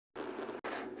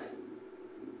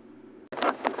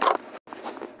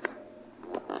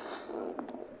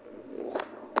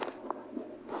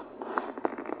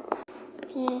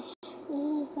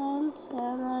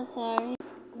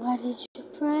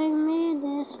bring me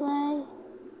this way.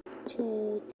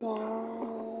 Today.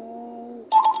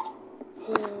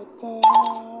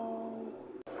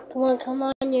 Come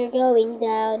on, you're going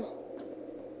down.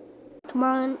 Come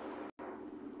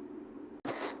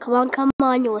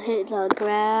on, you'll hit the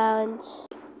ground.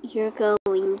 You're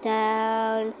going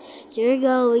down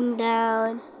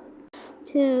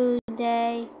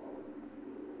today.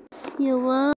 You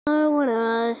won't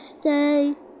wanna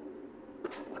stay.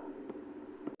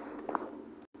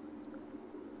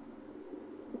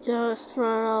 Just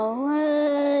run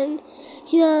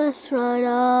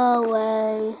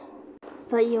away.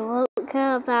 But you won't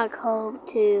come back home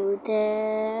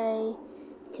today.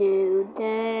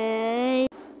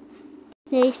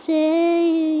 They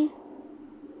say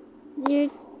your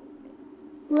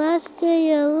last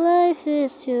day of life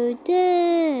is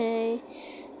today,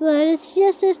 but it's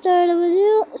just the start of a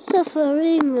new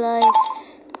suffering life.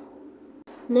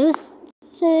 New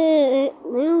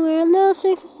world, no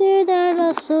success that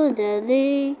are so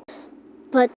deadly.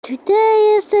 But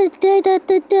today is the day that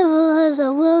the devil has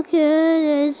awoken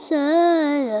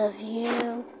inside of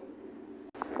you.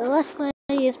 The last play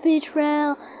is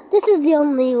betrayal. This is the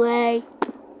only way.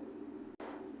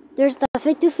 There's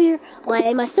nothing to fear. Why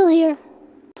am I still here?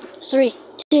 3,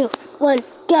 2, 1,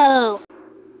 go!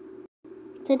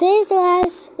 Today is the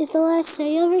last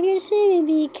day you'll ever get to see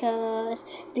me because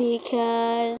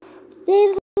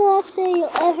today's the last day you'll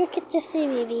ever get to see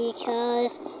me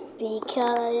because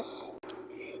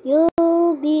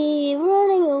you'll be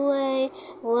running away,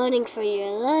 running for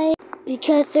your life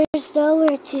because there's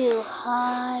nowhere to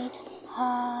hide.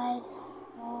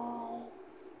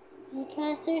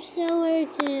 Because there's nowhere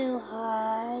to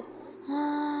hide.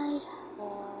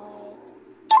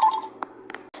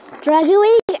 Dragon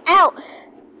Wing out!